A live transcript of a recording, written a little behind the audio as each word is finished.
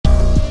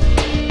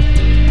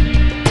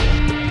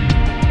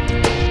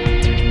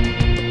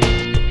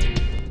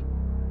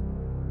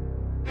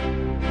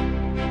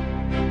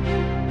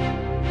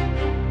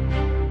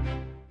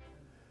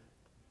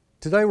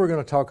Today we're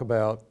going to talk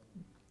about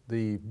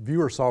the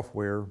viewer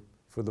software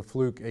for the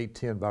Fluke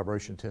 810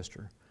 vibration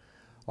tester.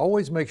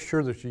 Always make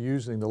sure that you're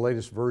using the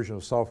latest version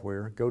of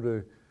software. Go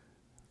to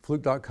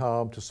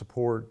fluke.com to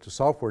support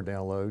software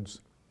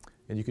downloads,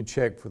 and you can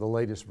check for the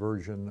latest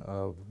version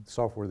of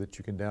software that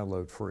you can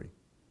download free.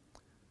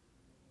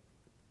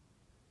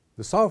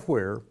 The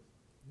software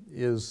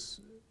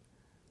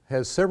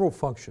has several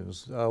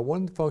functions.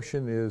 One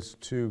function is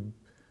to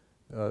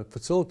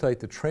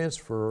facilitate the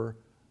transfer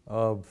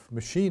of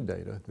machine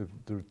data,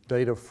 the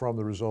data from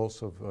the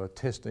results of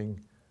testing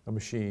a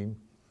machine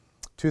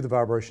to the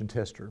vibration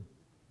tester,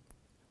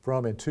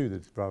 from and to the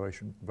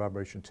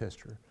vibration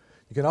tester.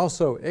 You can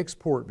also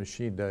export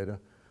machine data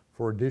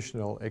for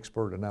additional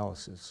expert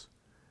analysis.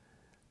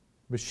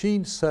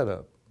 Machine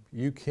setup.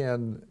 You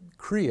can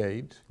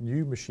create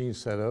new machine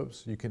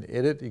setups, you can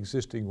edit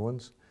existing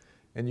ones,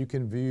 and you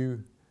can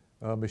view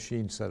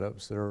machine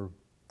setups that are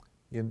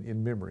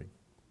in memory.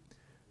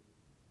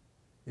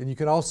 And you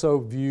can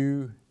also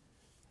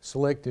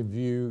select and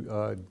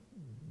view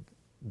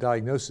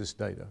diagnosis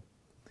data.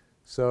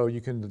 So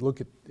you can look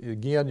at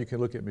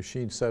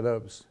machine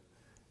setups,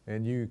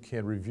 and you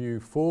can review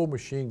full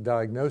machine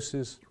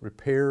diagnosis,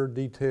 repair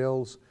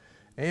details,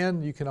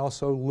 and you can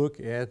also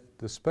look at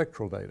the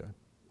spectral data.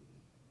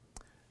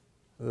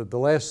 The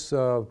last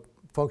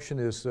function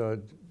is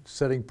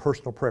setting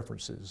personal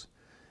preferences.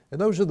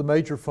 And those are the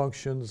major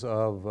functions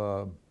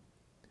of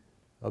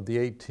the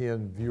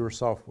 810 viewer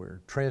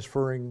software: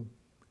 transferring,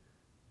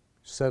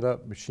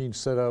 machine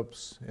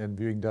setups, and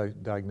viewing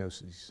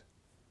diagnoses.